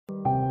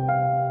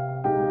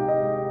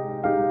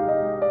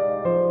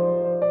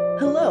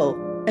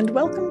and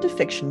welcome to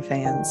Fiction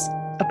Fans,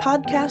 a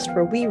podcast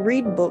where we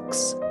read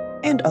books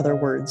and other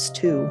words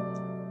too.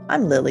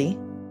 I'm Lily.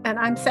 And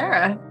I'm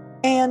Sarah.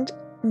 And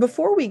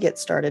before we get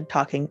started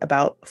talking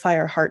about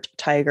Fireheart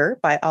Tiger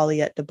by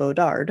Aliette de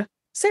Bodard,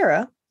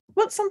 Sarah,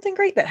 what's something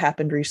great that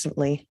happened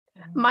recently?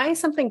 My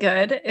something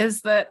good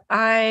is that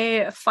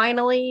I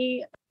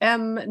finally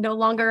am no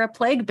longer a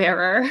plague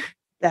bearer.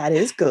 That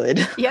is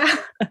good. Yeah.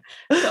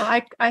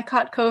 So I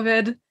caught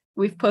COVID.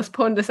 We've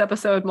postponed this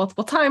episode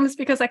multiple times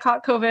because I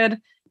caught COVID,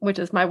 which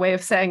is my way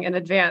of saying in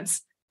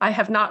advance. I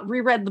have not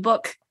reread the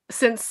book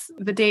since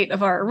the date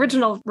of our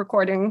original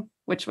recording,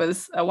 which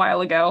was a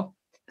while ago.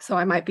 So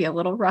I might be a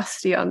little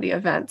rusty on the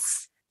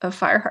events of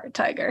Fireheart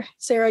Tiger.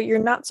 Sarah, you're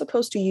not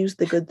supposed to use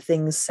the good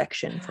things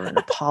section for an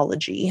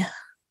apology.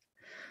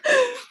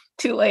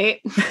 Too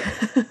late.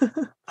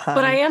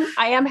 But I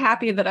am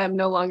happy that I'm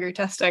no longer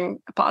testing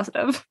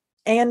positive.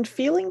 And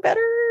feeling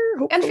better?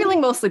 Hopefully. And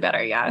feeling mostly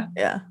better, yeah.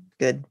 Yeah,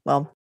 good.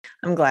 Well,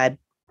 I'm glad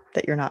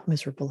that you're not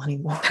miserable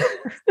anymore.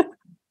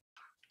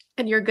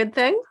 And your good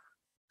thing?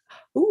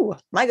 Ooh,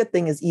 my good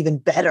thing is even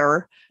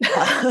better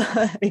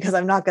because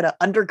I'm not going to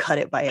undercut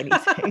it by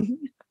anything.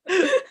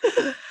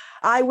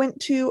 I went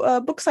to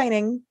a book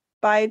signing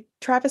by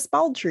Travis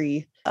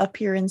Baldree up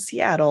here in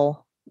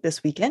Seattle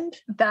this weekend.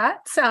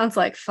 That sounds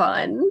like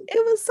fun.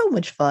 It was so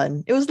much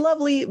fun. It was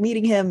lovely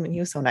meeting him, and he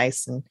was so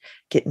nice, and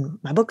getting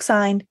my book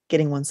signed,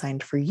 getting one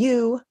signed for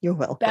you. You're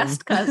welcome.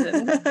 Best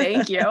cousin.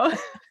 Thank you.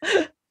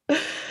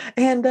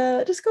 And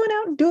just going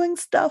out and doing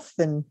stuff.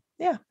 And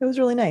yeah, it was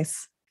really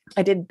nice.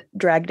 I did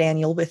drag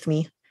Daniel with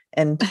me.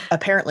 And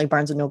apparently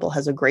Barnes & Noble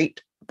has a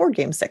great board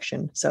game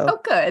section. So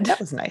good. That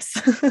was nice.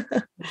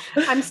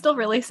 I'm still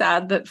really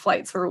sad that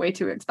flights were way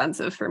too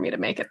expensive for me to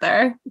make it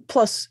there.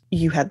 Plus,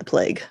 you had the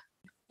plague.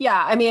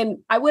 Yeah, I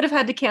mean, I would have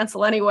had to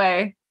cancel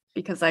anyway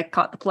because I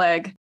caught the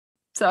plague.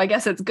 So I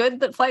guess it's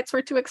good that flights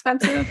were too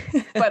expensive,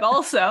 but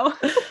also...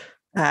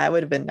 It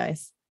would have been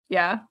nice.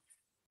 Yeah.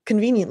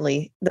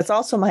 Conveniently, that's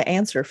also my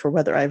answer for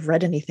whether I've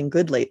read anything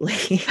good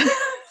lately.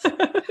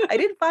 I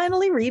did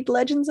finally read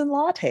Legends and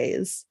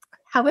Lattes.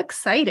 How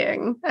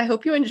exciting. I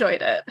hope you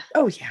enjoyed it.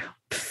 Oh, yeah.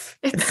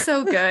 It's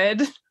so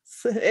good.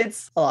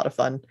 It's a lot of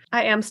fun.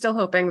 I am still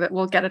hoping that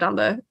we'll get it on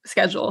the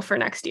schedule for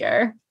next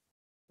year.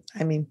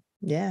 I mean,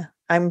 yeah.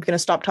 I'm going to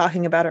stop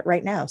talking about it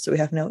right now, so we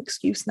have no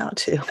excuse not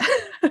to.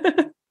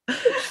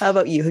 How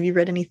about you? Have you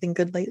read anything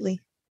good lately?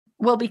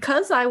 Well,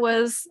 because I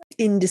was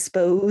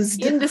indisposed,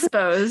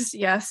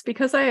 yes,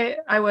 because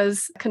I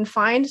was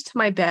confined to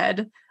my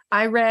bed,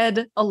 I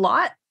read a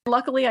lot.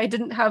 Luckily, I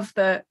didn't have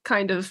the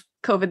kind of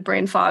COVID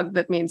brain fog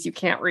that means you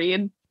can't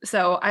read.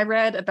 So I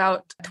read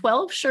about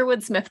 12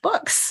 Sherwood Smith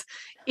books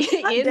in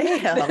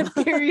the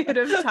period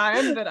of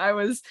time that I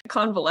was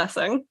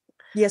convalescing.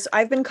 Yes,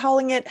 I've been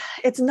calling it,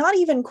 it's not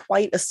even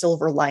quite a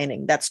silver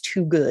lining. That's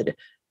too good.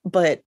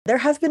 But there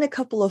have been a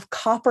couple of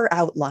copper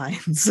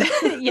outlines.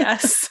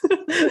 Yes.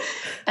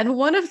 And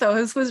one of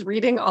those was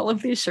reading all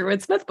of these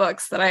Sherwood Smith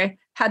books that I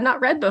had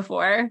not read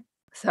before.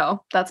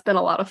 So that's been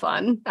a lot of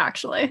fun,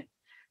 actually.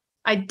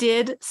 I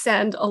did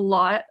send a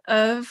lot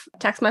of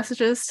text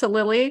messages to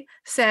Lily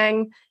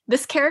saying,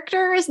 this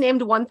character is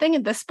named one thing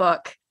in this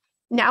book.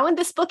 Now in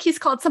this book, he's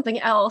called something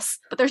else,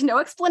 but there's no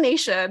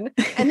explanation.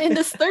 And in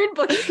this third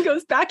book, he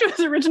goes back to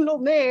his original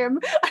name.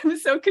 I'm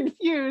so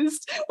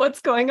confused.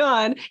 What's going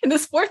on? In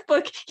this fourth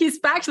book, he's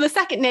back to the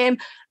second name.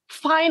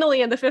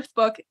 Finally, in the fifth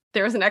book,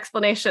 there was an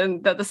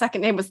explanation that the second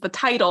name was the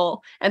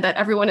title and that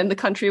everyone in the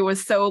country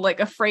was so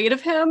afraid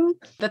of him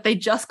that they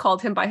just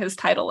called him by his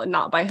title and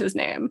not by his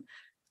name.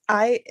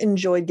 I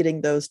enjoyed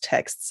getting those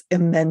texts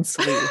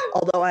immensely,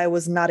 although I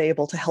was not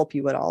able to help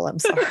you at all. I'm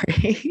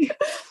sorry.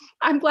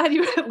 I'm glad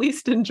you at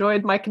least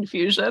enjoyed my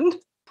confusion.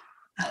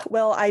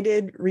 Well, I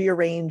did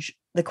rearrange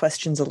the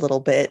questions a little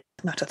bit,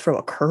 not to throw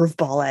a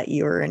curveball at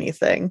you or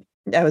anything.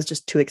 I was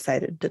just too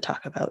excited to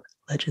talk about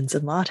Legends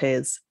and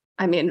Lattes.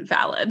 I mean,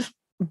 valid.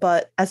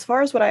 But as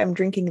far as what I am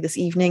drinking this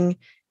evening,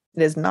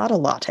 it is not a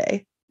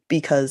latte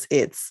because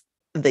it's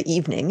the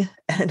evening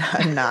and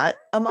I'm not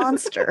a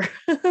monster.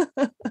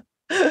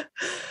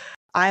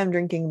 I am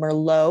drinking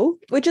Merlot,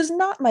 which is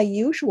not my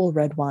usual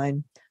red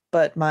wine.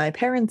 But my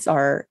parents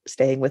are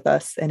staying with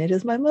us, and it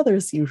is my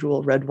mother's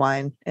usual red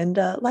wine. And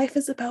life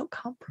is about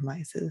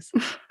compromises.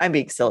 I'm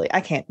being silly.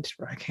 I can't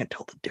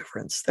tell the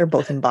difference. They're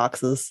both in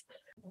boxes.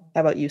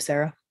 How about you,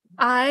 Sarah?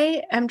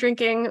 I am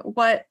drinking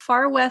what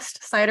Far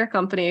West Cider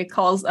Company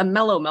calls a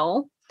mellow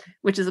mill,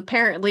 which is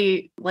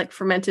apparently like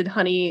fermented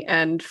honey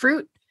and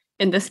fruit.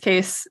 In this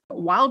case,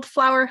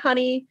 wildflower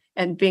honey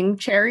and Bing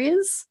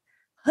cherries.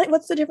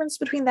 What's the difference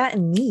between that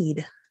and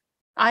mead?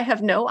 I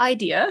have no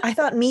idea. I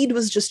thought mead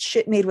was just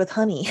shit made with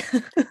honey.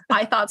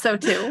 I thought so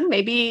too.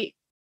 Maybe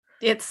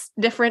it's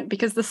different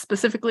because this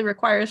specifically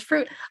requires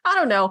fruit. I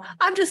don't know.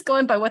 I'm just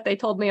going by what they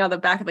told me on the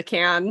back of the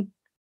can.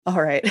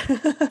 All right.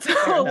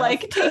 So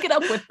take it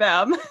up with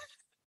them.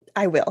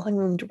 I will. I'm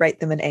going to write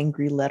them an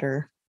angry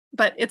letter.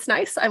 But it's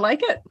nice. I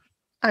like it.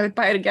 I would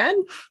buy it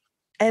again.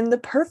 And the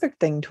perfect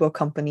thing to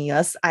accompany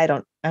us, I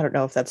don't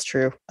know if that's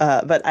true,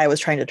 but I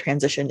was trying to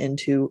transition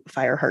into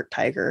Fireheart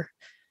Tiger.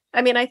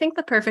 I mean, I think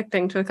the perfect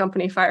thing to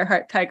accompany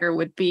Fireheart Tiger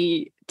would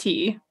be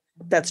tea.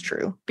 That's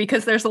true.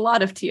 Because there's a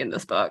lot of tea in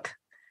this book.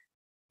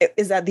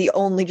 Is that the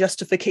only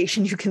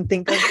justification you can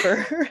think of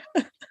for?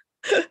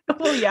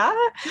 Well, yeah.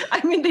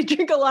 I mean, they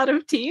drink a lot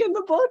of tea in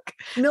the book.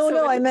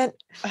 No, I meant,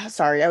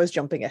 sorry, I was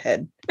jumping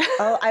ahead.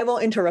 I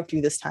won't interrupt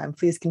you this time.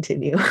 Please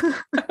continue.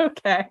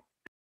 Okay.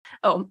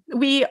 Oh,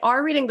 we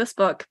are reading this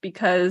book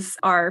because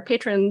our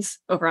patrons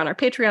over on our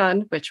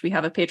Patreon, which we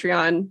have a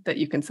Patreon that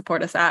you can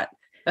support us at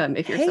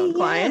if you're so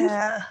inclined.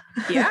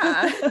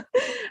 Yeah.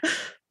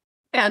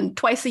 And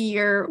twice a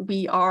year,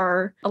 we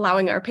are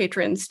allowing our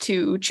patrons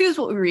to choose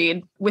what we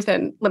read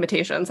within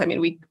limitations. I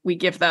mean, we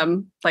give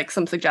them like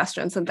some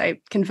suggestions and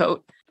they can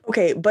vote.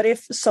 Okay, but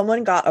if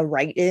someone got a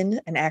write-in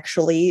and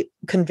actually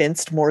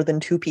convinced more than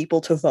 2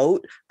 people to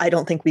vote, I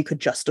don't think we could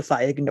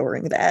justify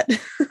ignoring that.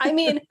 I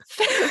mean,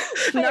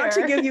 not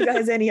to give you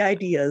guys any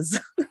ideas.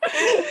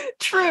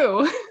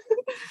 True.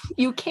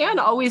 You can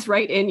always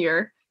write in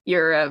your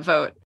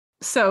vote.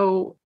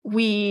 So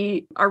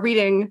we are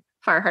reading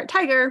Fireheart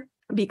Tiger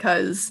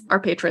because our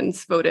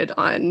patrons voted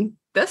on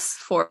this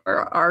for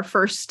our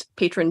first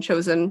patron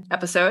chosen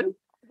episode.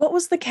 What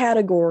was the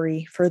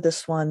category for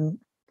this one?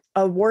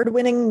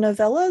 Award-winning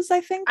novellas,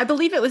 I think? I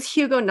believe it was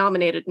Hugo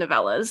nominated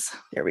novellas.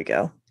 There we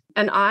go.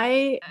 And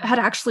I had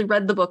actually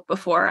read the book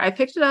before. I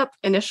picked it up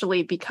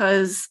initially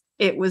because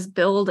it was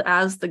billed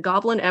as The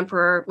Goblin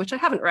Emperor, which I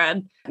haven't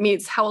read,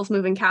 meets Howl's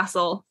Moving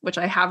Castle, which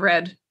I have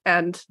read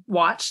and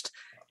watched,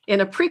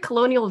 in a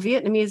pre-colonial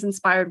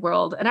Vietnamese-inspired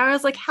world. And I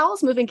was like,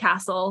 Howl's Moving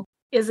Castle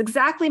is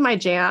exactly my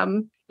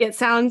jam. It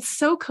sounds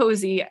so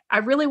cozy. I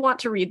really want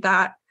to read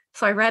that.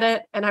 So I read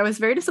it and I was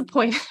very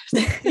disappointed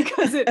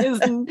because it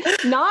is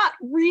not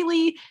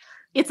really,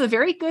 it's a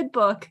very good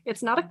book.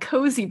 It's not a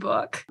cozy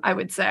book, I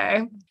would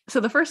say.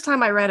 So the first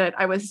time I read it,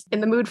 I was in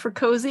the mood for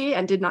cozy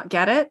and did not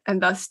get it,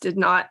 and thus did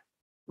not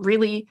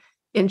really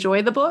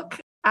enjoy the book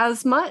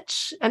as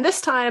much. And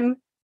this time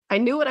I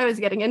knew what I was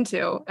getting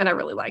into and I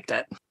really liked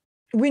it.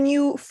 When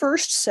you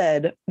first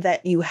said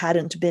that you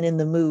hadn't been in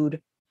the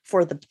mood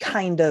for the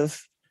kind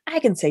of, I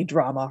can say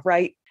drama,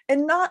 right?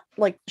 And not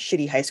like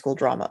shitty high school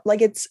drama.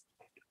 Like, it's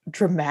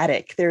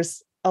dramatic.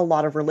 There's a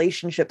lot of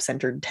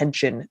relationship-centered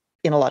tension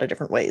in a lot of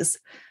different ways.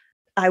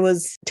 I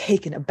was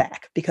taken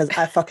aback because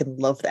I fucking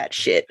love that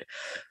shit.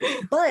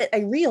 But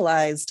I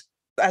realized,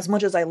 as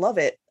much as I love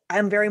it,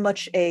 I'm very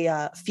much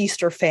a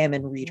feast or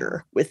famine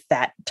reader with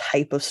that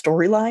type of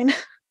storyline.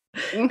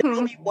 Mm-hmm.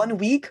 There'll be 1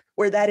 week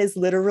where that is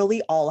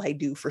literally all I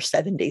do for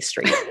 7 days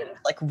straight.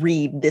 Like,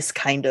 read this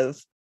kind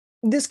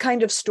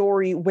of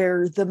story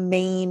where the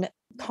main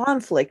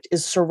conflict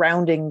is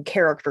surrounding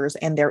characters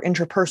and their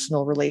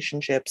interpersonal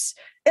relationships.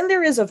 And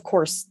there is, of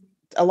course,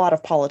 a lot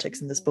of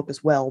politics in this book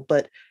as well,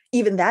 but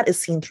even that is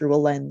seen through a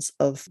lens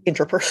of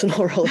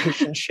interpersonal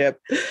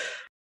relationship.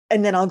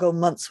 And then I'll go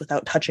months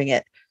without touching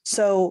it.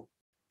 So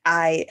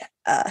I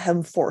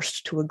am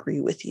forced to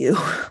agree with you.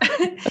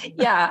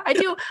 Yeah, I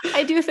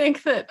do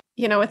think that,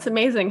 it's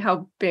amazing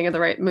how being in the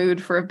right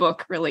mood for a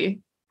book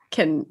really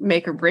can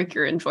make or break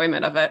your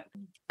enjoyment of it.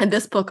 And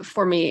this book,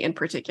 for me in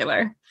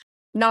particular,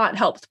 not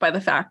helped by the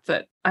fact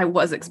that I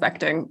was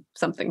expecting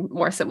something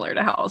more similar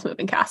to Howl's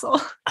Moving Castle.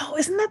 Oh,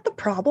 isn't that the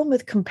problem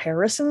with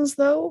comparisons,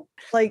 though?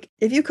 Like,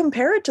 if you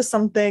compare it to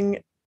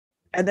something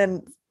and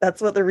then that's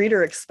what the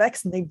reader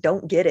expects and they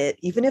don't get it,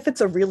 even if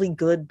it's a really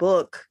good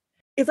book,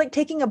 it's like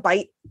taking a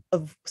bite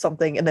of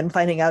something and then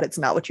finding out it's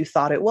not what you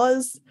thought it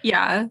was.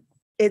 Yeah.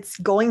 It's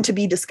going to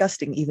be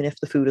disgusting, even if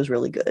the food is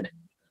really good.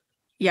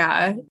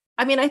 Yeah.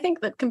 I mean, I think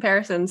that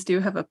comparisons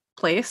do have a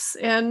place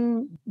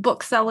in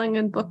book selling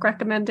and book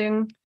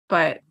recommending,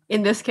 but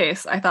in this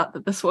case, I thought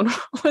that this one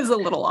was a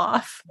little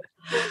off.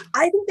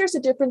 I think there's a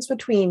difference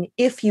between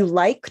if you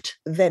liked,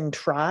 then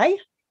try,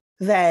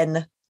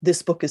 then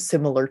this book is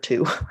similar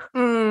to.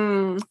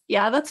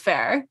 Yeah, that's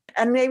fair.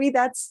 And maybe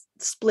that's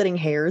splitting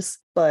hairs,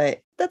 but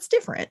that's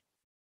different.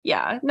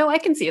 Yeah, no, I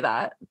can see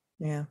that.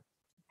 Yeah.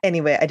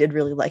 Anyway, I did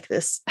really like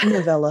this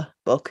novella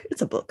book.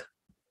 It's a book.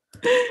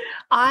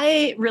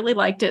 I really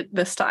liked it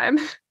this time.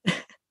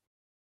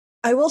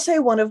 I will say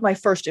one of my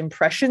first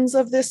impressions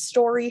of this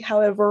story,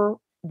 however,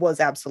 was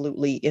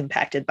absolutely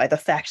impacted by the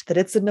fact that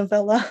it's a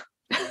novella.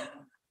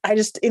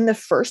 In the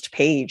first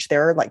page,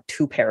 there are like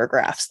 2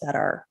 paragraphs that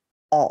are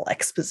all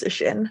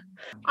exposition.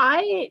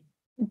 I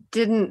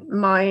didn't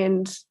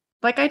mind,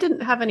 I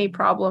didn't have any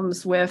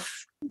problems with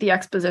the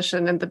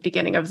exposition in the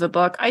beginning of the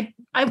book.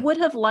 I would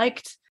have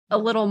liked a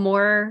little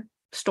more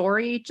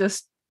story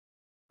just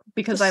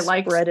because I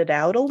liked spread it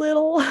out a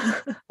little.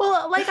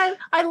 Well,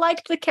 I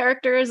liked the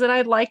characters and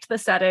I liked the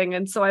setting,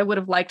 and so I would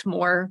have liked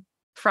more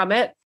from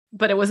it,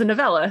 but it was a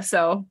novella,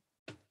 so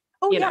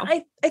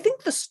I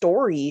think the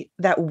story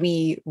that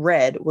we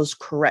read was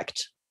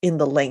correct in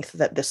the length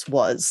that this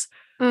was.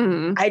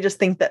 Mm-hmm. I just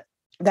think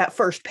that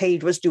first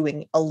page was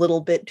doing a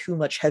little bit too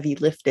much heavy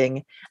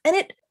lifting,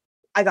 and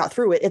I got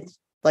through it. It's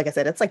like I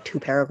said, it's like 2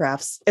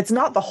 paragraphs. It's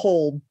not the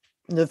whole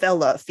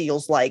novella.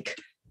 Feels like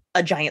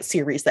a giant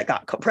series that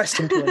got compressed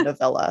into a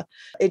novella.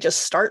 It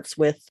just starts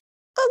with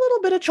a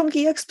little bit of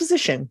chunky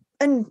exposition.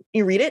 And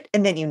you read it,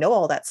 and then you know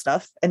all that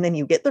stuff, and then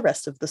you get the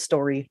rest of the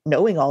story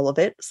knowing all of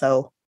it.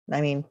 So,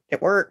 I mean,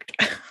 it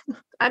worked.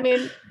 I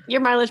mean,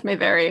 your mileage may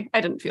vary.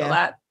 I didn't feel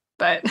that,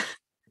 but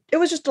it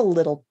was just a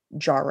little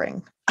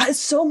jarring.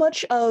 So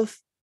much of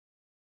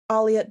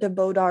Aliette de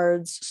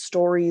Bodard's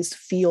stories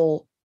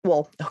feel,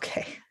 well,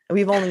 okay,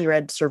 we've only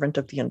read Servant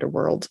of the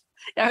Underworld.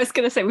 I was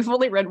going to say, we've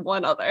only read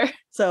one other.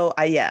 So,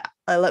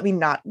 let me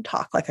not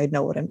talk like I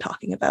know what I'm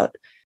talking about.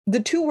 The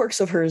two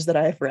works of hers that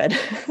I've read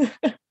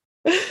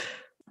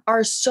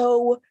are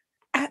so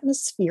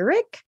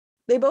atmospheric.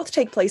 They both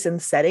take place in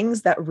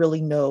settings that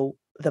really know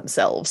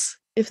themselves,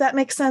 if that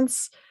makes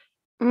sense.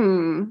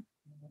 Mm.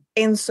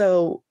 And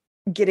so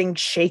getting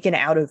shaken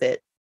out of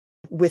it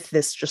with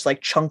this just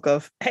like chunk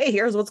of, hey,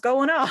 here's what's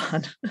going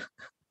on.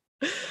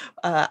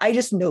 I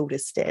just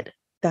noticed it.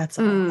 That's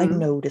all. I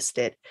noticed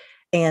it.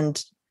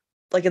 And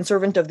like in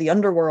Servant of the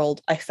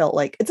Underworld, I felt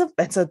like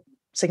it's a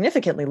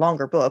significantly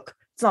longer book.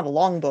 It's not a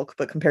long book,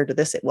 but compared to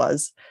this, it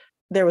was.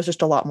 There was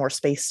just a lot more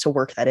space to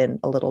work that in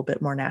a little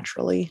bit more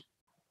naturally.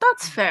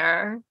 That's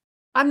fair.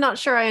 I'm not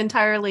sure I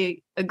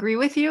entirely agree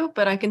with you,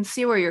 but I can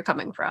see where you're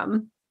coming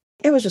from.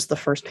 It was just the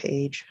first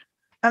page.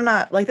 I'm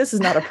not like, this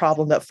is not a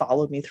problem that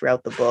followed me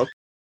throughout the book.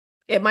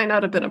 It might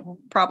not have been a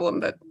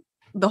problem that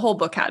the whole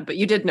book had, but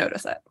you did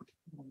notice it.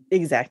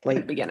 Exactly.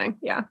 At the beginning.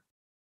 Yeah.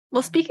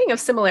 Well, speaking of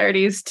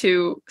similarities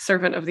to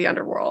Servant of the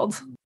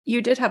Underworld,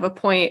 you did have a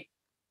point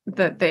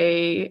that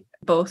they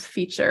both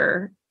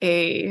feature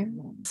a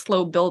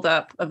slow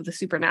buildup of the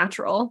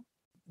supernatural.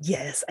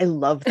 Yes, I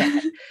love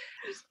that.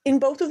 In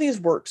both of these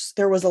works,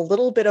 there was a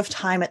little bit of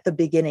time at the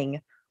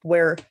beginning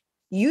where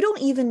you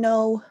don't even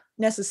know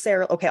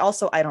necessarily. Okay,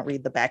 also, I don't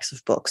read the backs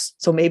of books,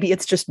 so maybe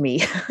it's just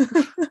me.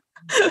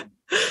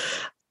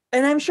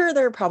 And I'm sure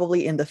they're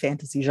probably in the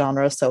fantasy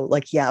genre. So,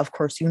 like, yeah, of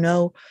course, you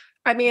know.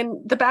 I mean,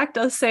 the back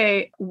does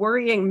say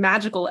worrying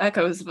magical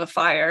echoes of a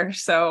fire.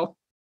 So,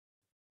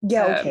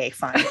 yeah, okay,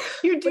 fine.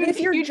 But if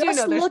you're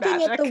just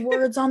looking at the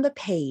words on the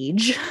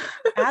page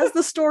as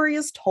the story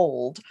is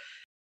told,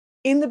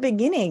 in the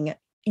beginning,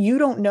 you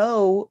don't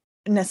know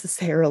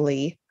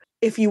necessarily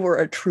if you were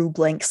a true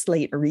blank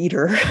slate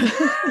reader.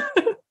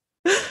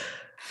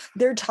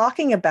 They're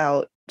talking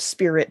about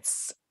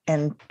spirits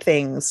and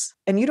things,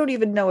 and you don't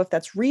even know if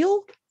that's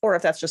real or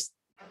if that's just,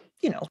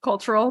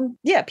 cultural.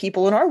 Yeah,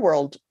 people in our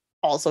world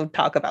also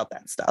talk about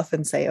that stuff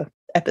and say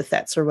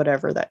epithets or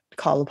whatever that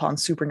call upon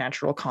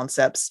supernatural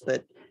concepts,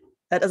 but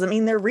that doesn't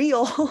mean they're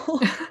real.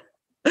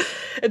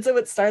 And so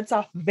it starts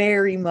off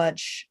very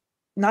much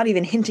not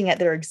even hinting at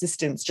their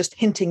existence, just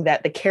hinting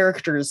that the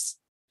characters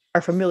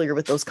are familiar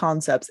with those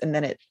concepts, and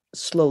then it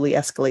slowly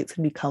escalates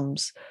and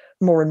becomes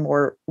more and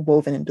more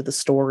woven into the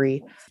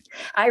story.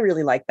 I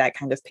really like that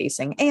kind of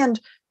pacing. And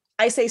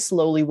I say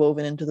slowly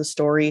woven into the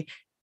story.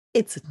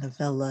 It's a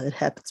novella. It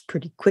happens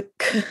pretty quick.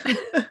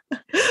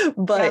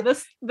 But yeah,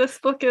 this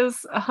book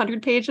is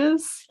 100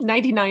 pages,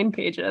 99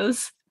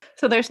 pages.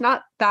 So there's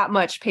not that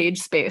much page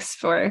space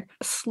for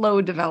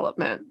slow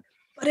development.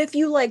 But if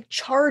you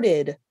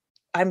charted,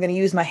 I'm going to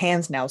use my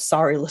hands now.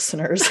 Sorry,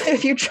 listeners.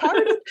 If you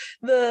charted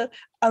the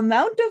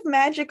amount of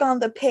magic on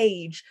the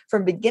page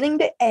from beginning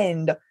to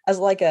end as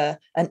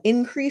an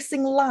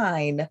increasing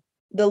line,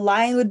 the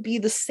line would be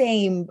the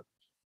same,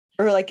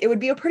 or it would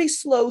be a pretty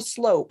slow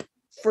slope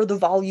for the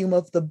volume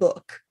of the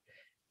book,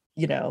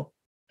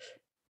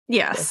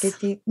 Yes.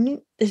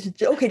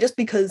 Okay, just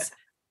because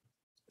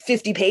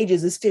 50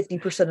 pages is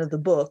 50% of the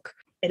book,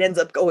 it ends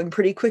up going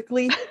pretty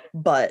quickly,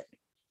 but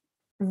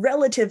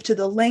relative to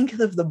the length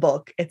of the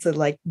book, it's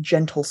a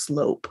gentle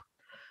slope.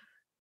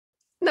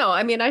 No,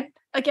 I mean, I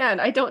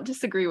don't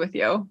disagree with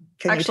you.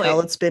 Can you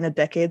tell it's been a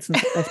decade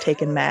since I've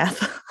taken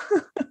math?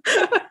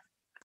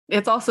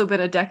 It's also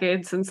been a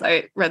decade since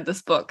I read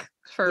this book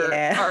for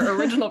our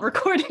original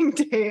recording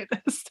date.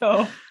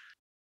 So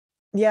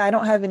yeah, I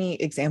don't have any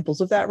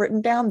examples of that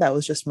written down. That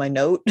was just my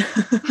note.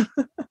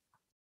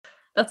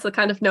 That's the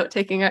kind of note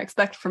taking I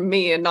expect from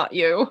me and not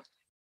you.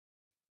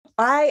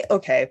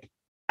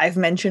 I've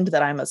mentioned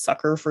that I'm a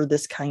sucker for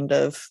this kind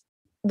of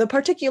the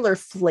particular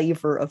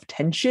flavor of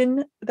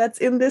tension that's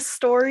in this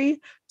story.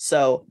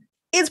 So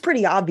it's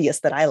pretty obvious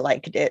that I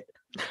liked it.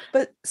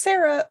 But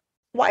Sarah,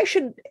 why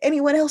should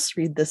anyone else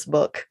read this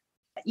book?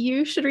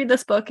 You should read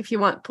this book if you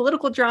want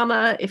political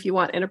drama, if you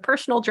want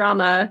interpersonal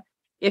drama,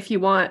 if you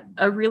want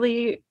a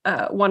really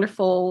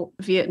wonderful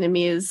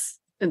Vietnamese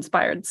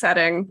inspired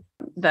setting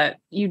that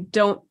you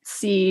don't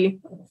see,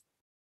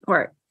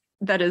 or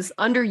that is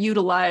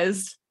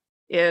underutilized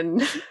in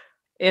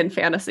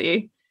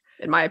fantasy,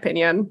 in my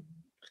opinion.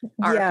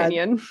 Our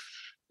opinion.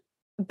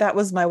 That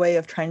was my way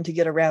of trying to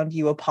get around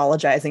you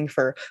apologizing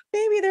for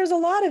maybe there's a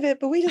lot of it,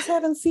 but we just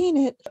haven't seen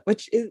it,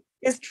 which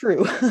is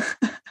true.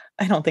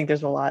 I don't think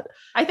there's a lot.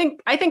 I think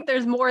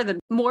there's more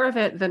of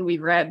it than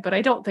we've read, but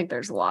I don't think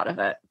there's a lot of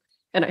it.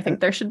 And I think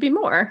there should be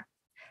more.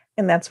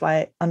 And that's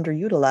why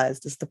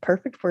underutilized is the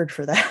perfect word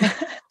for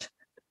that.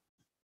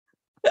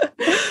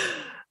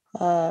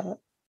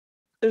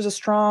 There's a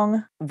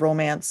strong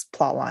romance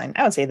plotline.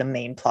 I would say the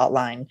main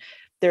plotline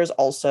There's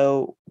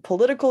also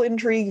political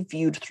intrigue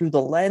viewed through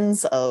the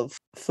lens of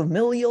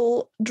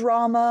familial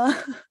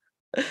drama.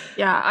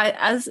 Yeah,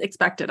 as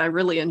expected, I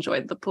really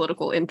enjoyed the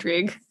political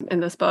intrigue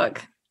in this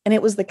book. And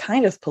it was the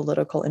kind of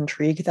political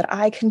intrigue that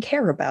I can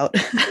care about.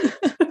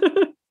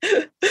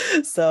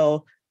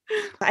 So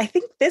I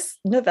think this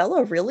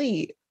novella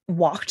really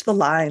walked the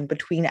line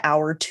between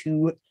our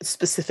two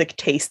specific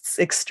tastes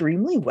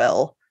extremely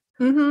well.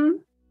 Mm-hmm.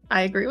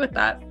 I agree with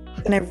that.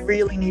 And I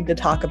really need to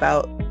talk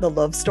about the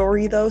love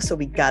story, though, so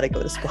we gotta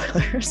go to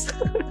spoilers.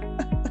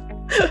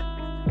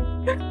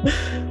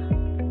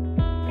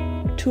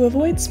 To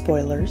avoid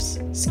spoilers,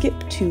 skip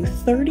to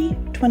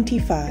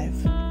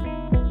 30:25.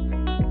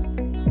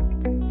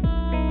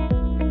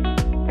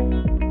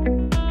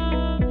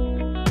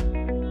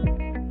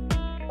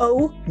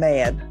 Oh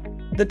man,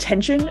 the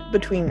tension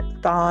between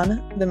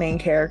Thon, the main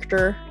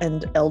character,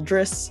 and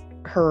Eldris,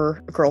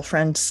 her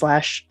girlfriend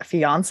slash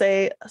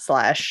fiance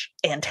slash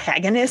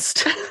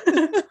antagonist,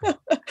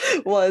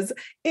 was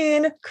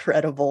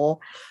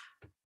incredible.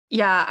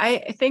 Yeah,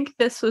 I think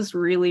this was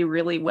really,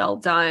 really well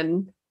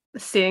done.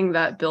 Seeing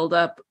that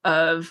buildup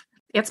of,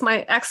 it's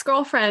my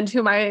ex-girlfriend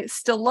whom I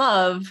still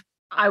love.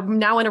 I'm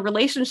now in a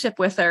relationship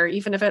with her,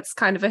 even if it's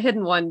kind of a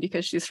hidden one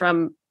because she's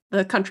from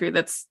the country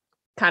that's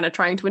kind of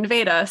trying to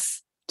invade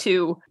us,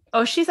 to,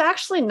 oh, she's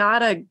actually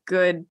not a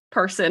good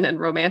person and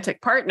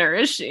romantic partner,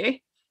 is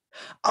she?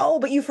 Oh,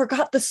 but you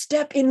forgot the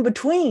step in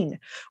between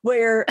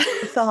where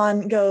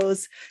Thon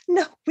goes,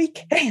 no, we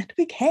can't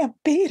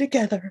be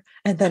together.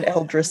 And then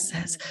Eldris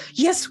says,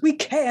 yes, we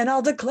can.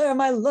 I'll declare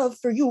my love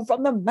for you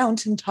from the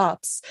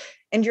mountaintops.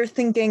 And you're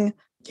thinking,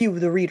 you,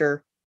 the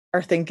reader,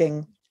 are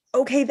thinking,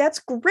 okay, that's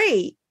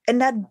great. And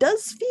that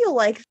does feel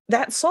like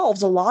that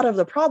solves a lot of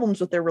the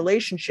problems with their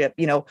relationship,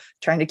 you know,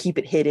 trying to keep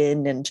it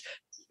hidden and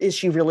is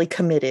she really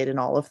committed and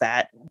all of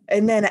that.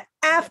 And then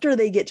after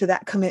they get to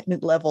that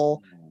commitment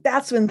level,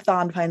 that's when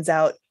Thon finds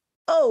out,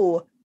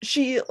 oh,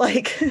 she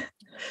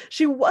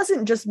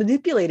wasn't just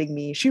manipulating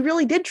me. She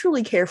really did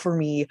truly care for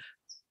me,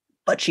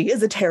 but she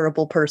is a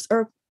terrible person. Or,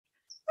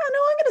 oh, no,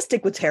 I'm going to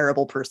stick with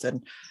terrible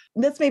person.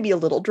 That's maybe a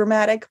little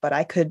dramatic, but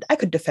I could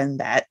defend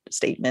that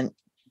statement.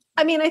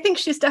 I mean, I think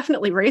she's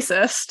definitely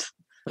racist.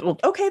 Well,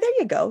 okay, there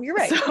you go. You're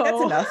right. So,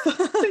 that's enough.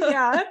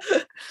 Yeah.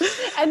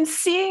 And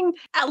seeing,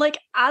 like,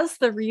 as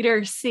the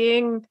reader,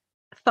 seeing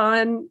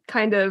Thon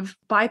kind of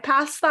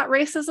bypass that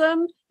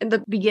racism in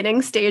the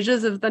beginning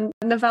stages of the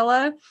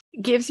novella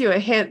gives you a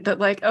hint that,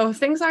 like, oh,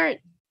 things aren't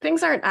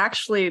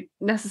actually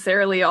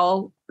necessarily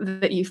all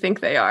that you think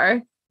they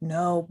are.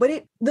 No,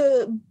 but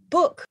the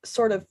book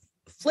sort of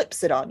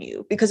flips it on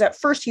you, because at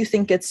first you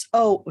think it's,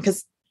 oh,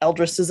 because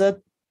Eldris is a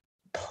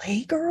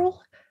playgirl?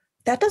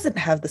 That doesn't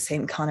have the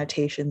same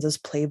connotations as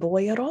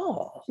playboy at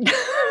all.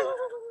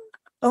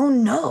 Oh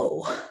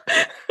no.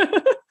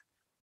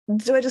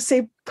 Do I just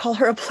call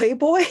her a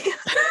playboy?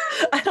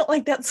 I don't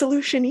like that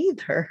solution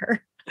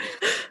either.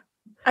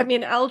 I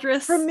mean,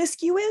 Eldris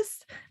promiscuous,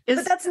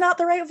 but that's not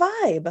the right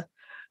vibe.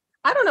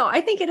 I don't know.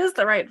 I think it is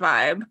the right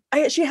vibe.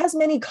 She has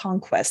many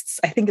conquests,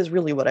 I think is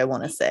really what I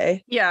want to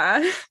say.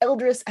 Yeah.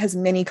 Eldris has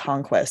many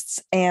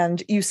conquests,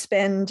 and you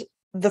spend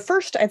the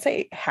first, I'd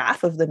say,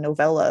 half of the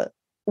novella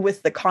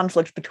with the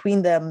conflict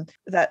between them,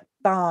 that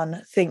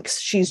Thon thinks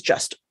she's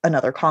just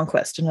another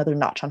conquest, another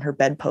notch on her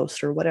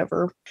bedpost or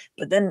whatever.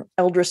 But then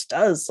Eldris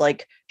does,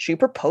 like, she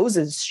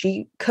proposes,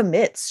 she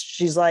commits.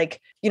 She's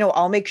like, you know,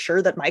 I'll make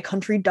sure that my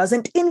country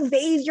doesn't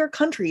invade your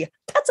country.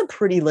 That's a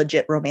pretty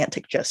legit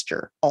romantic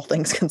gesture, all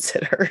things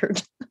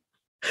considered.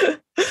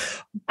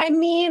 I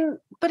mean,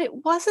 but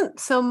it wasn't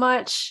so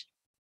much,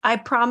 I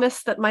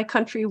promise that my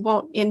country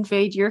won't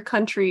invade your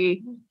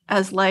country,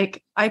 as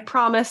like, I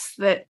promise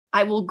that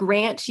I will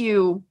grant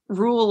you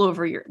rule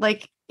over your,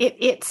 like,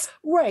 it's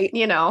right,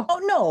 you know. Oh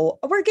no,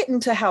 we're getting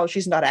to how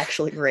she's not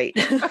actually great.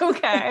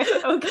 Okay.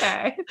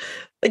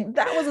 Like,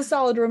 that was a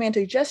solid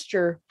romantic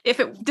gesture if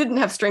it didn't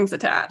have strings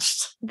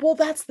attached. Well,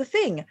 that's the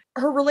thing.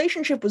 Her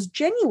relationship was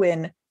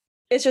genuine.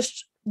 It's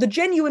just the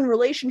genuine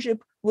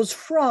relationship was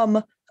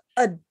from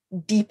a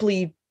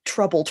deeply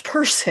troubled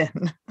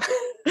person.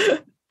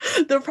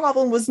 The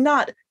problem was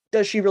not,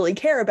 does she really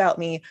care about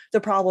me?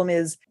 The problem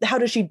is, how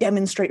does she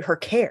demonstrate her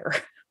care?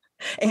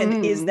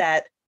 And is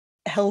that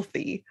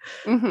healthy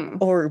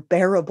or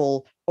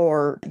bearable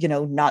or, you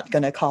know, not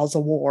going to cause a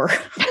war?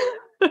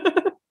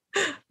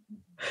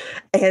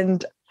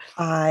 And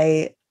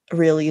I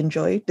really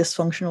enjoy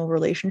dysfunctional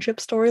relationship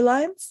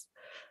storylines.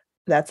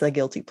 That's a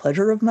guilty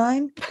pleasure of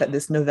mine that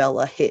this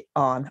novella hit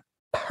on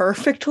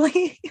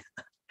perfectly.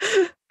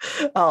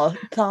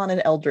 Thon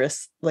and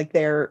Eldris, like,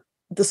 they're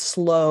the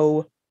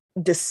slow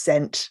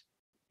descent.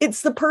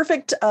 It's the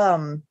perfect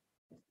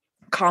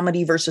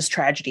comedy versus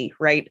tragedy,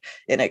 right?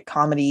 In a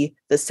comedy,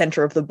 the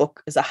center of the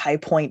book is a high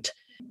point.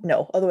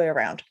 No, other way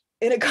around.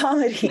 In a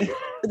comedy,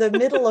 the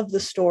middle of the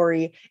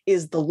story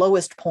is the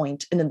lowest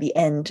point, and in the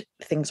end,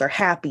 things are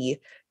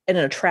happy. And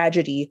in a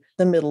tragedy,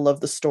 the middle of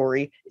the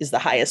story is the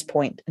highest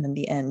point, and in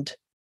the end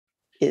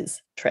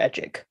is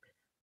tragic.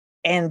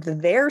 And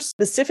their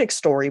specific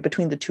story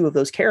between the two of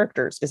those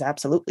characters is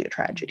absolutely a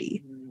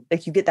tragedy.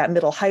 like you get that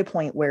middle high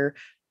point where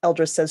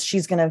Eldris says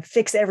she's going to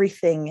fix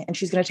everything and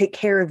she's going to take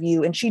care of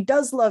you. And she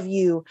does love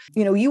you.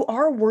 You know, you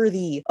are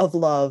worthy of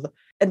love.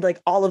 And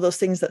like all of those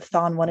things that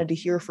Thon wanted to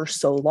hear for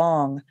so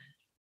long.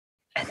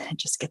 And then it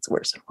just gets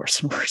worse and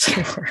worse and worse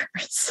and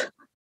worse.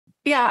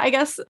 Yeah, I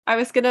guess I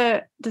was going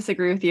to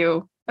disagree with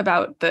you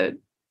about the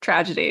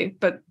tragedy,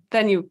 but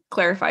then you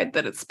clarified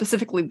that it's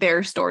specifically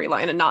their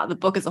storyline and not the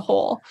book as a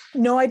whole.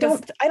 No, I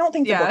don't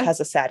think the book has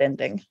a sad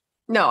ending.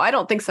 No, I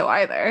don't think so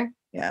either.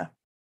 Yeah.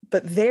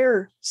 But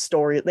their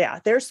story,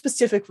 their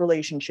specific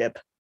relationship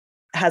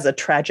has a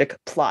tragic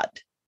plot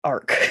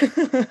arc.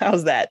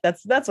 How's that?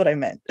 That's what I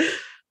meant.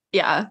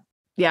 Yeah.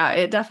 Yeah,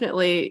 it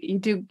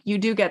definitely, you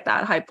do get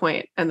that high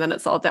point and then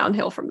it's all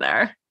downhill from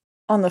there.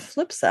 On the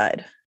flip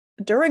side,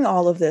 during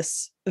all of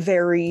this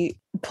very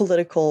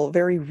political,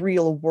 very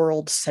real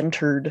world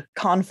centered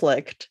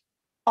conflict,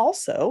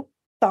 also,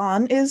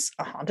 Thon is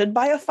haunted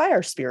by a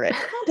fire spirit.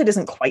 Haunted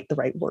isn't quite the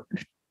right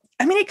word.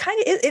 I mean, it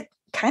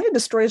kind of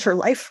destroys her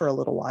life for a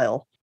little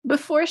while.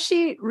 Before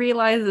she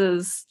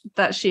realizes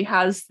that she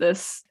has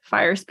this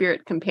fire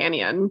spirit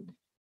companion,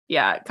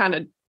 it kind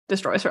of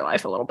destroys her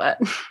life a little bit.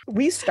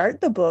 We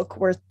start the book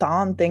where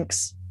Thon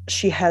thinks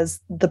she has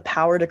the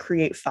power to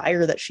create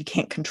fire that she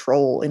can't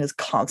control and is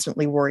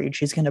constantly worried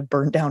she's going to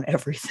burn down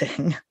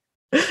everything.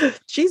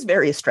 She's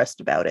very stressed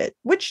about it,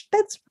 which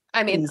that's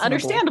reasonable.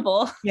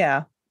 Understandable.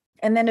 Yeah.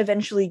 And then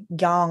eventually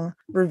Yang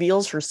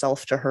reveals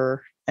herself to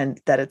her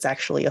and that it's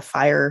actually a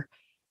fire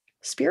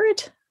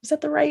spirit. Is that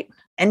the right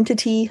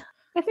entity?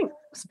 I think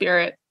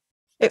spirit.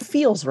 It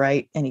feels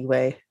right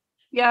anyway.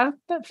 Yeah,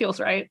 that feels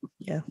right.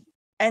 Yeah.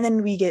 And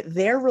then we get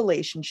their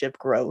relationship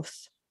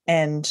growth.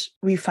 And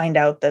we find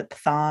out that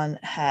Thon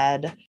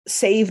had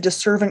saved a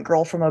servant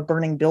girl from a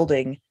burning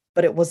building,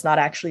 but it was not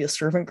actually a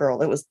servant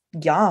girl. It was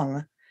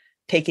Yang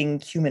taking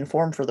human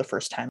form for the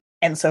first time.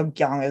 And so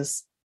Yang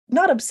is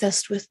not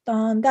obsessed with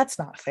Thon. That's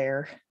not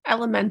fair.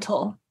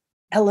 Elemental.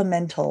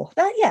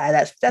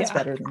 That's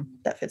better.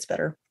 That fits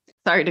better.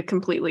 Sorry to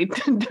completely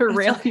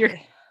derail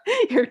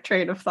your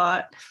train of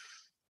thought.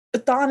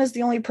 But Thon is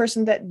the only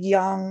person that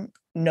Yang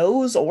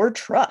knows or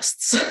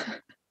trusts.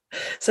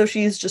 So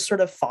she's just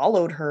sort of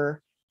followed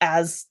her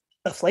as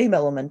a flame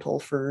elemental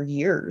for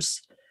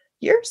years.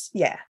 Years?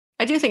 Yeah.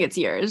 I do think it's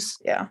years.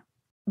 Yeah.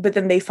 But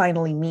then they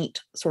finally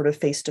meet sort of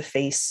face to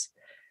face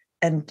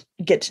and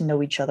get to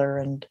know each other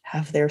and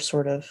have their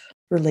sort of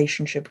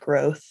relationship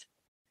growth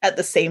at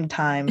the same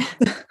time.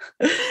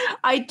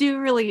 I do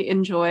really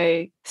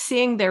enjoy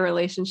seeing their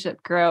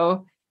relationship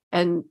grow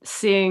and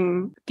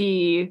seeing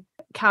the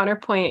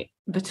counterpoint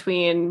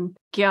between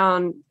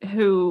Gyan,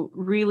 who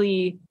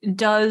really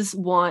does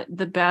want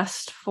the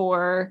best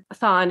for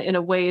Thon in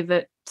a way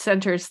that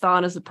centers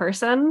Thon as a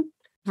person,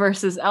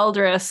 versus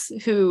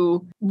Eldris,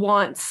 who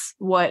wants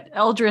what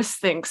Eldris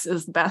thinks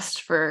is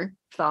best for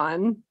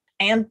Thon.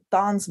 And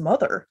Thon's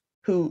mother,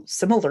 who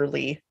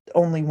similarly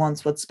only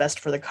wants what's best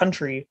for the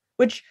country,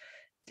 which,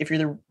 if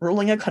you're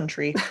ruling a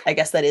country, I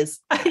guess that is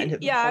kind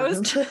of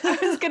important. I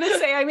was going to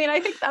say, I mean, I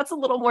think that's a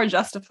little more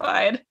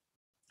justified.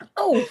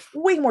 Oh,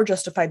 way more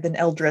justified than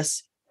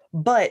Eldris,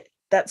 but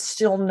that's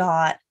still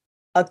not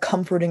a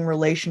comforting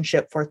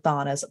relationship for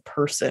Thon as a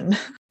person.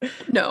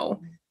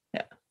 No.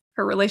 Yeah.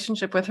 Her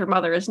relationship with her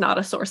mother is not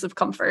a source of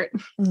comfort.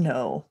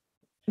 No.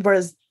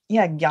 Whereas,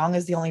 Yang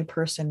is the only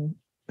person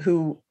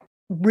who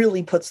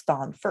really puts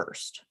Thon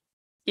first.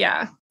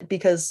 Yeah.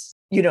 Because,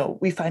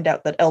 we find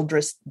out that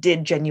Eldris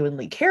did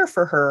genuinely care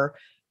for her,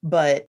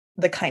 but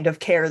the kind of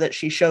care that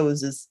she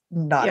shows is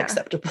not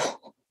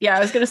acceptable. Yeah, I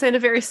was going to say in a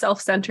very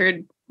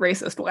self-centered,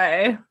 racist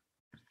way.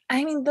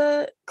 I mean,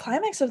 the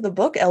climax of the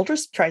book,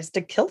 Eldris tries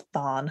to kill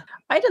Thon.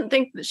 I didn't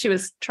think that she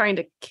was trying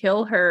to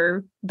kill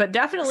her, but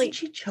definitely... Isn't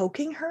she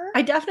choking her?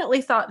 I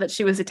definitely thought that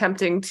she was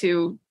attempting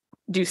to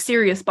do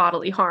serious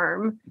bodily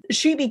harm.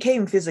 She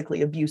became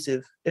physically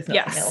abusive, if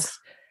nothing else.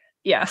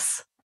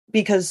 Yes.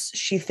 Because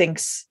she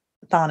thinks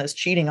Thon is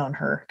cheating on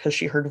her because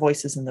she heard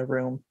voices in the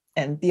room.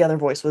 And the other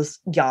voice was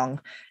Yang.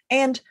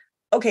 And,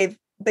 okay,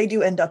 they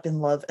do end up in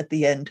love at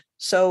the end.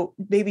 So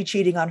maybe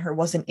cheating on her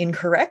was an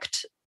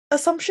incorrect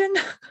assumption.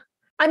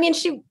 I mean,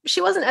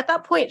 she wasn't at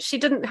that point. She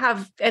didn't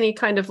have any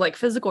kind of like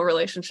physical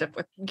relationship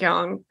with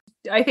Yang.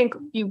 I think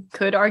you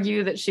could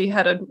argue that she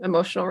had an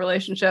emotional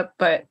relationship,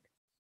 but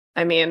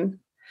I mean,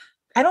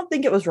 I don't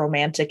think it was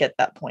romantic at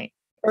that point,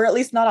 or at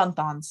least not on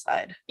Thon's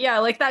side. Yeah,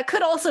 like that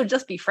could also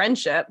just be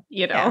friendship,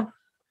 Yeah.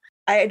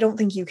 I don't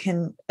think you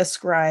can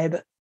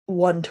ascribe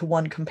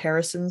one-to-one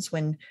comparisons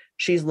when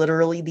she's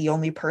literally the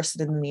only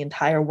person in the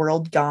entire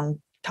world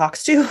Yang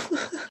talks to.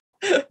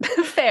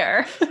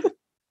 Fair.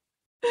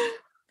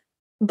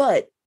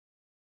 But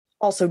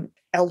also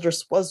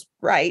Eldris was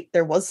right.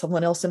 There was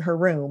someone else in her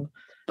room.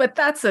 But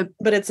it's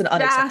an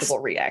unacceptable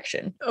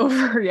reaction.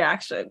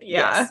 Overreaction.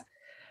 Yeah. Yes.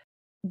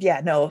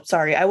 Yeah, no,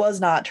 sorry. I was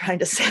not trying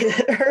to say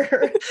that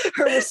her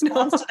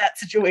response to that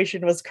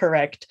situation was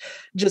correct.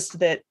 Just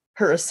that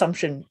her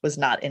assumption was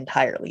not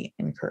entirely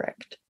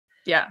incorrect.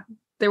 Yeah.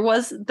 There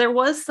was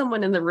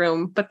someone in the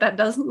room, but that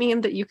doesn't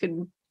mean that you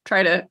can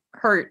try to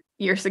hurt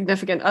your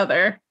significant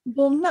other.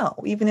 Well, no,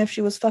 even if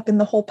she was fucking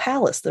the whole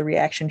palace, the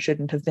reaction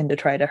shouldn't have been to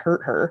try to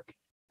hurt her.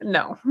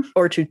 No.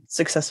 Or to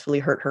successfully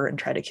hurt her and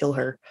try to kill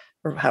her,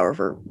 or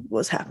however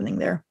was happening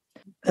there.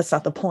 That's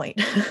not the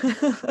point.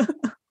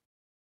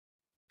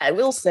 I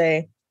will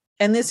say,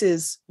 and this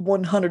is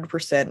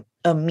 100%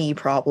 a me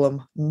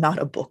problem, not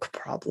a book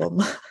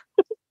problem,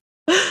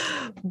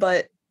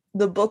 but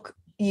the book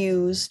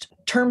used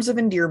terms of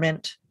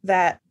endearment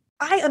that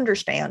I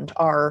understand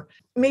are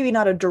maybe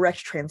not a direct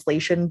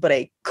translation, but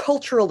a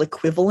cultural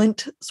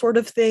equivalent sort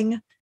of thing.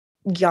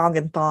 Yang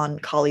and Thon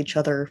call each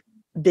other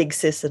big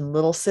sis and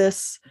little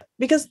sis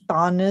because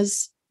Thon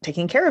is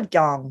taking care of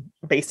Yang,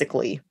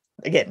 basically.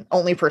 Again,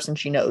 only person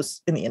she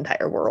knows in the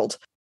entire world,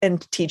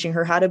 and teaching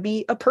her how to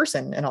be a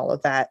person and all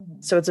of that.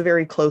 So it's a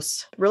very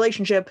close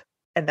relationship,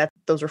 and that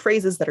those are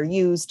phrases that are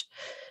used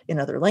in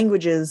other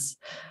languages,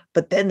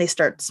 but then they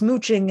start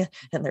smooching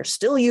and they're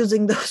still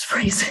using those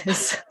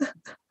phrases.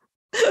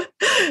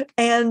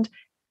 And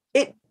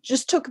it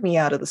just took me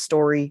out of the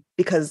story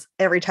because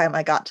every time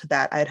I got to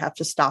that, I'd have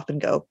to stop and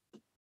go,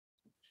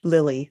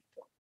 Lily,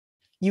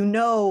 you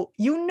know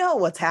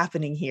what's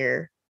happening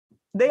here.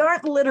 They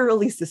aren't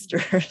literally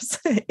sisters.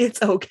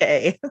 It's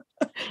okay.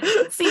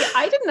 See,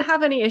 I didn't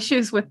have any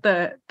issues with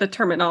the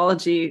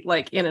terminology,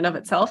 like in and of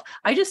itself.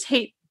 I just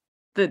hate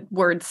the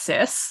word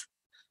sis,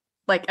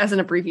 like as an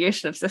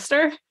abbreviation of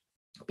sister.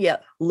 Yeah.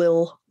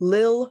 Lil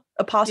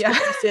apostrophe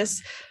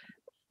sis.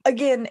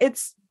 Again,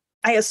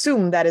 I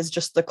assume that is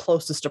just the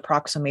closest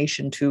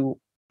approximation to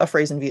a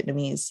phrase in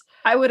Vietnamese.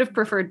 I would have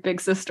preferred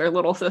big sister,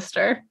 little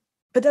sister.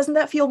 But doesn't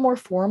that feel more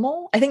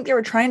formal? I think they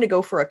were trying to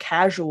go for a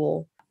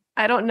casual.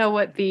 I don't know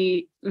what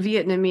the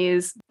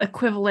Vietnamese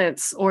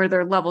equivalents or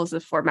their levels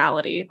of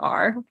formality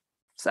are.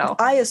 So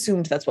I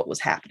assumed that's what was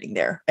happening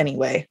there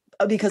anyway.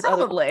 Because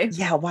probably.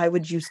 Why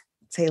would you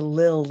say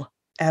Lil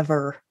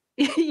ever?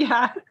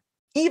 Yeah.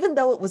 Even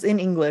though it was in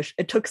English,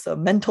 it took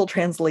some mental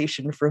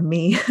translation from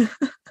me.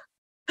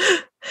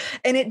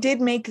 And it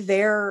did make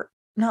their,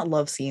 not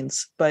love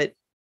scenes, but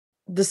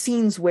the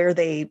scenes where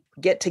they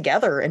get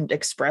together and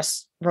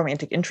express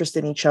romantic interest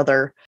in each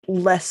other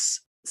less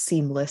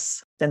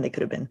seamless than they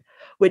could have been,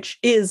 which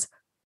is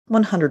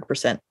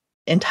 100%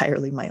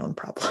 entirely my own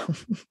problem.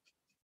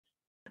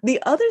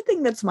 The other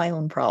thing that's my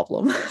own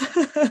problem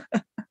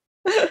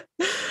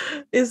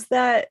is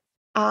that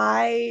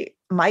I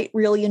might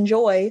really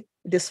enjoy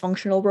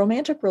dysfunctional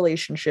romantic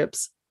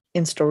relationships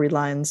in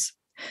storylines,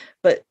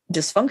 but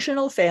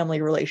dysfunctional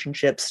family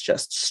relationships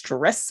just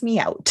stress me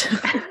out.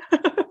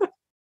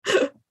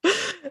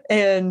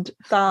 And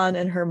Thon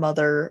and her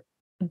mother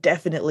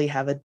definitely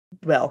have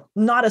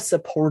not a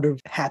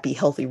supportive, happy,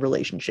 healthy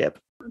relationship.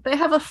 They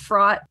have a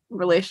fraught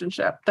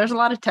relationship. There's a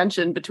lot of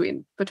tension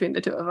between the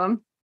two of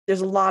them.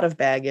 There's a lot of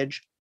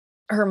baggage.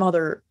 Her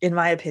mother, in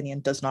my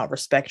opinion, does not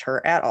respect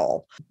her at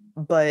all.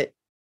 But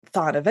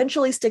Thon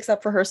eventually sticks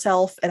up for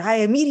herself, and I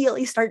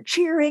immediately start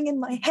cheering in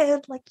my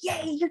head, like,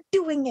 yay, you're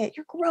doing it,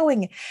 you're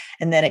growing.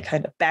 And then it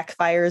kind of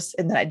backfires,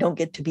 and then I don't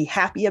get to be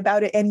happy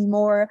about it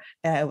anymore.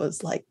 And I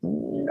was like,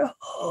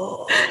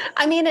 no.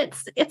 I mean,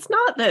 it's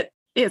not that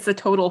it's a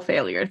total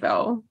failure,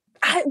 though.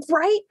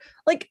 Right?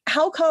 Like,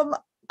 how come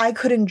I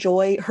could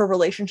enjoy her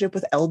relationship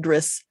with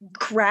Eldris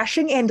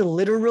crashing and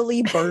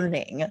literally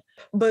burning,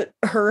 but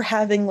her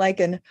having like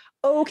an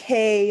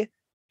okay,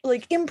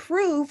 like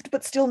improved,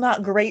 but still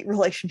not great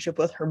relationship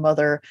with her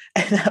mother?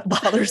 And that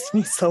bothers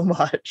me so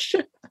much.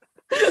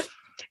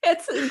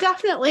 It's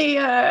definitely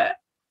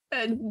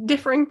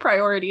differing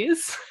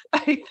priorities,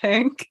 I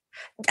think.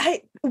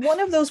 One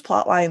of those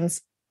plot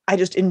lines I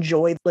just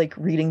enjoy, like,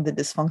 reading the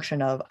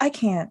dysfunction of.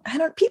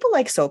 People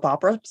like soap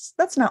operas.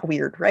 That's not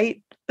weird,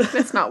 right?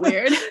 That's not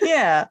weird.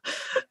 Yeah.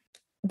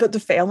 But the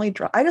family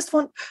drama, I just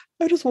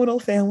want all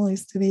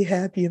families to be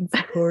happy and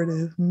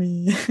supportive.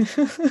 Me.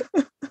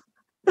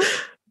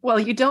 Well,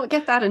 you don't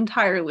get that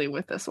entirely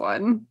with this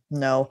one.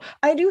 No,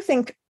 I do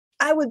think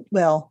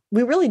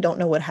we really don't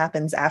know what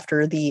happens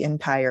after the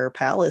entire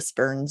palace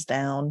burns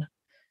down.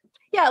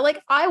 Yeah,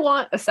 like, I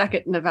want a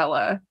second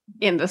novella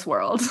in this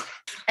world.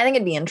 I think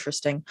it'd be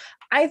interesting.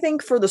 I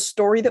think for the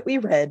story that we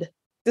read,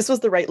 this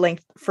was the right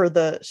length for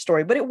the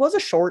story, but it was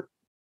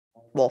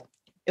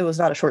it was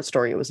not a short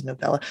story, it was a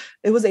novella.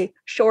 It was a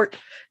short,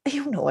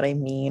 you know what I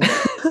mean.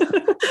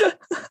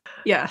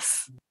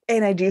 Yes.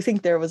 And I do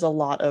think there was a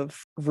lot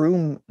of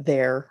room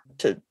there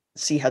to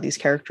see how these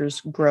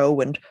characters grow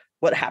and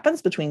what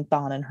happens between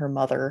Thon and her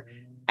mother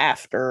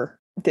after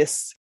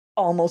this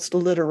almost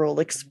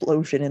literal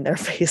explosion in their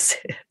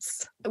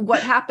faces.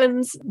 What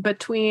happens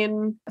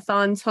between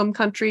Thon's home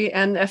country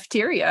and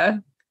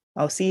Efteria?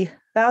 Oh, see,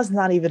 that was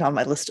not even on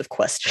my list of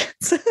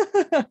questions.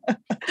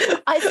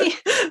 I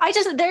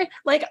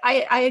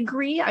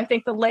agree. I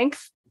think the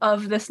length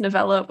of this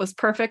novella was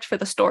perfect for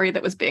the story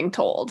that was being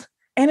told.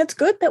 And it's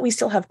good that we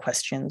still have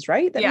questions,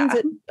 right? That means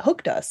it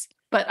hooked us.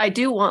 But I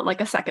do want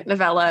like a second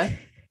novella,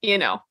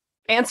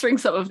 answering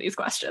some of these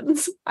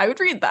questions. I would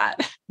read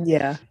that.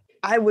 Yeah.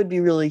 I would be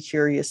really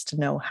curious to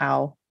know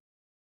how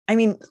I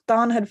mean,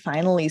 Thawne had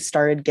finally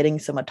started getting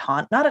some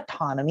not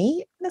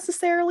autonomy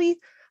necessarily,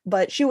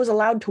 but she was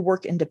allowed to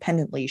work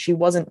independently. She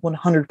wasn't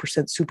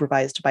 100%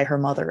 supervised by her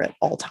mother at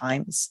all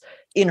times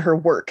in her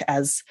work,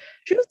 as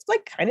she was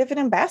like kind of an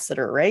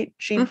ambassador, right?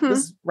 She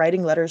was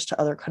writing letters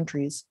to other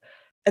countries.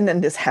 And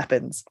then this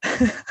happens.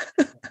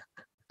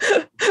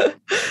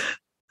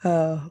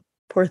 Oh,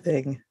 poor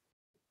thing.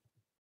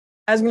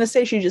 I was going to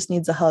say she just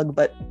needs a hug,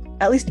 but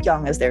at least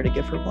Yang is there to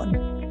give her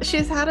one.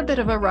 She's had a bit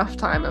of a rough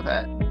time of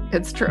it.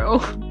 It's true.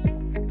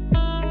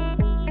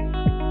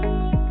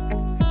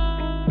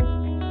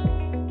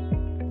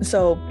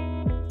 So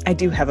I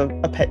do have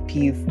a pet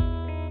peeve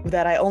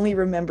that I only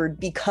remembered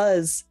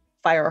because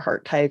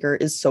Fireheart Tiger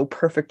is so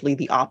perfectly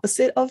the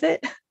opposite of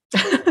it.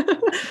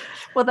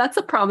 Well, that's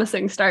a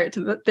promising start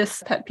to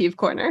this pet peeve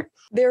corner.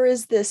 There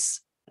is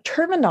this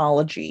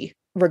terminology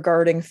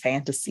regarding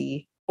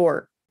fantasy,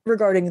 or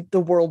regarding the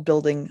world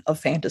building of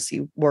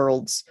fantasy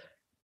worlds,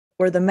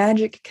 where the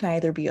magic can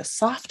either be a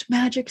soft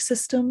magic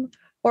system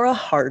or a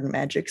hard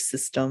magic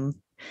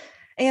system.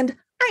 And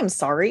I'm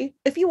sorry,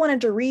 if you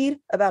wanted to read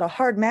about a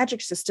hard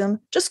magic system,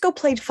 just go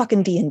play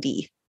fucking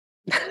D&D.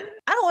 I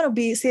don't want to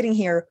be sitting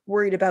here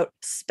worried about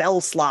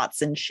spell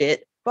slots and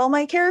shit while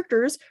my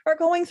characters are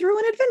going through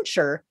an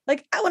adventure.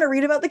 Like, I want to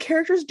read about the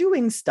characters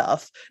doing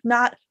stuff,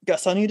 not,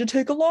 guess I need to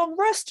take a long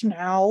rest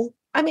now.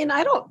 I mean,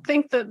 I don't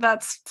think that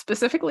that's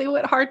specifically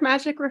what hard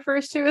magic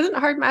refers to. Isn't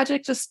hard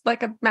magic just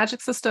like a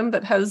magic system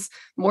that has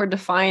more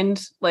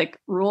defined like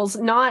rules?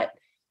 Not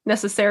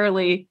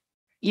necessarily,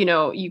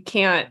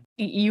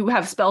 you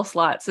have spell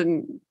slots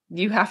and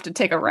you have to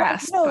take a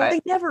rest. No, they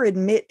never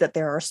admit that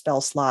there are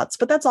spell slots,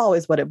 but that's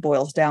always what it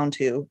boils down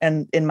to.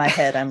 And in my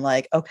head, I'm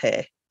like,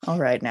 okay, all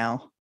right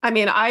now. I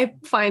mean, I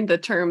find the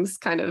terms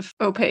kind of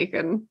opaque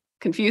and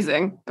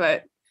confusing,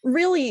 but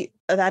really,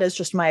 that is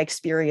just my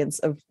experience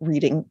of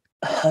reading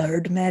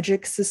hard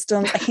magic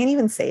systems. I can't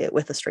even say it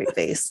with a straight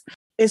face.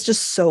 It's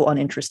just so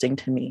uninteresting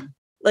to me.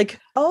 Like,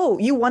 oh,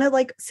 you want to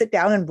like sit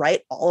down and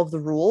write all of the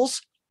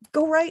rules?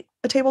 Go write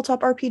a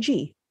tabletop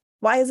RPG.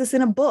 Why is this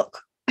in a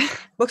book?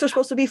 Books are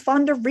supposed to be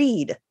fun to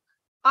read.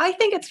 I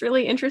think it's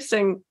really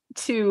interesting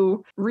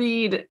to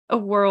read a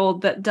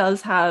world that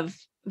does have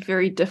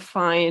very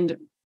defined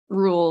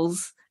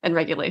rules and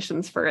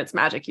regulations for its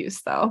magic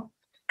use, though.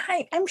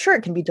 I'm sure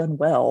it can be done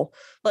well.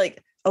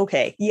 Like,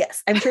 okay,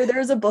 yes, I'm sure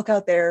there's a book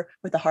out there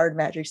with a hard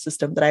magic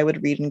system that I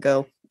would read and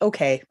go,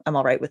 okay, I'm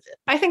all right with it.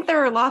 I think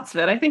there are lots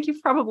of it. I think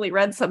you've probably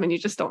read some and you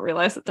just don't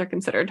realize that they're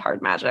considered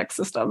hard magic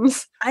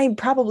systems. I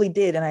probably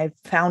did, and I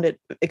found it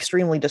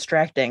extremely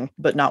distracting,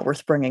 but not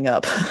worth bringing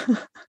up.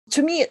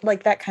 To me,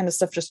 like that kind of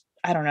stuff just,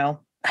 I don't know.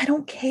 I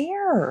don't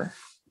care.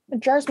 It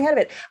jars me out of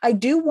it. I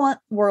do want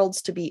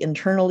worlds to be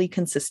internally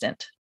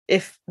consistent.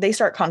 If they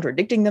start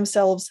contradicting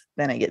themselves,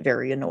 then I get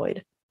very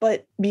annoyed.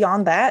 But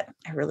beyond that,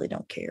 I really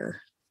don't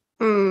care.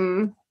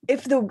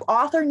 If the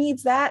author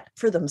needs that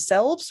for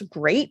themselves,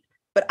 great,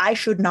 but I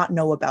should not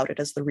know about it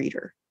as the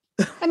reader.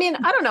 I mean,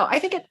 I don't know. I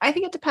think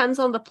it depends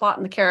on the plot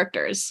and the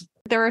characters.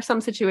 There are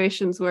some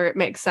situations where it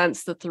makes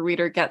sense that the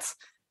reader gets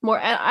more.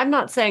 And I'm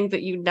not saying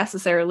that you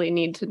necessarily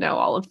need to know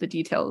all of the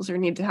details or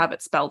need to have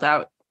it spelled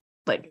out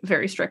like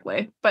very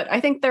strictly. But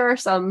I think there are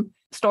some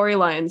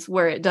storylines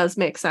where it does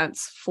make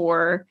sense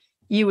for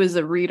you as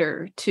a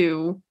reader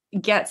to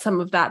get some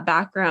of that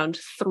background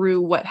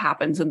through what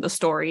happens in the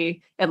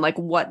story and like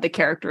what the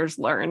characters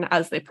learn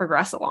as they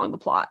progress along the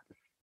plot.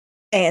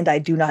 And I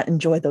do not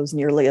enjoy those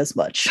nearly as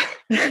much.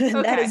 Okay.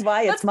 That is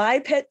why it's my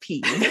pet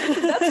peeve.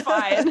 That's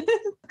fine.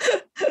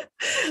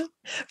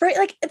 Right?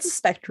 Like, it's a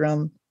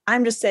spectrum.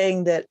 I'm just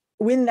saying that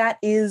when that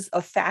is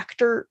a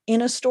factor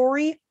in a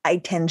story, I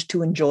tend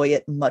to enjoy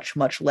it much,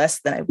 much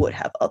less than I would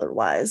have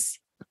otherwise.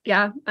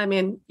 Yeah, I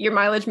mean, your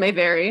mileage may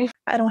vary.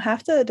 I don't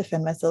have to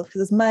defend myself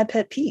because it's my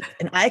pet peeve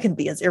and I can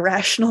be as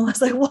irrational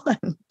as I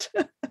want.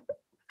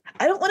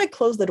 I don't want to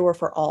close the door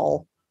for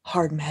all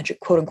hard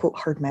magic, quote unquote,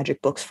 hard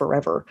magic books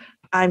forever.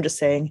 I'm just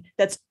saying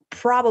that's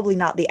probably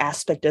not the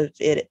aspect of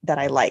it that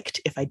I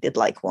liked if I did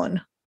like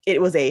one.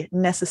 It was a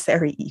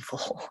necessary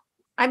evil.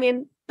 I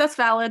mean, that's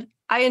valid.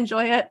 I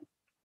enjoy it.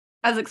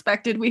 As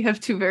expected, we have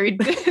two very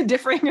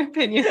differing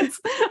opinions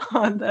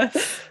on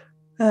this.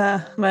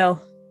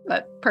 Well,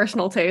 but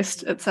personal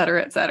taste, et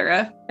cetera, et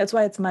cetera. That's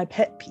why it's my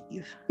pet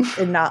peeve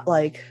and not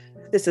like,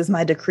 this is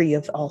my decree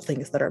of all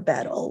things that are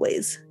bad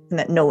always and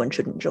that no one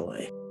should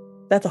enjoy.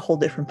 That's a whole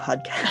different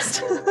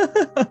podcast.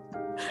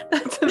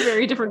 That's a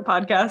very different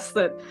podcast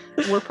that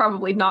we're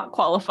probably not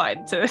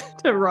qualified to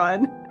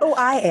run. Oh,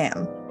 I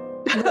am.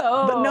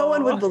 But no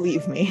one would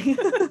believe me.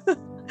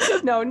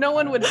 No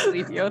one would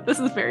believe you. This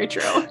is very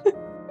true.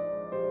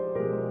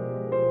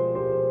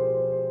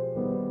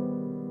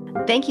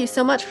 Thank you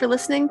so much for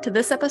listening to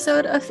this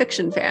episode of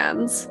Fiction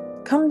Fans.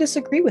 Come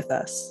disagree with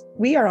us.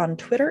 We are on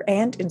Twitter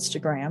and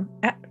Instagram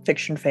at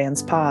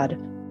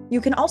FictionFansPod. You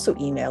can also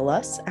email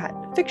us at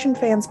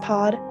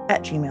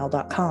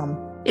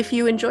fictionfanspod@gmail.com. If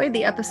you enjoyed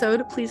the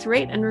episode, please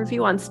rate and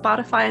review on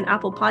Spotify and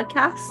Apple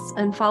Podcasts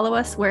and follow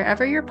us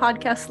wherever your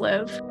podcasts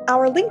live.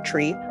 Our link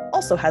tree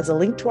also has a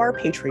link to our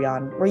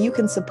Patreon, where you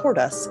can support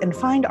us and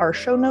find our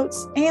show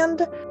notes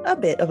and a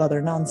bit of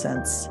other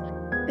nonsense.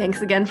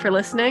 Thanks again for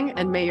listening,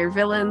 and may your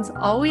villains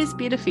always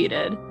be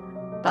defeated.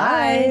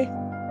 Bye.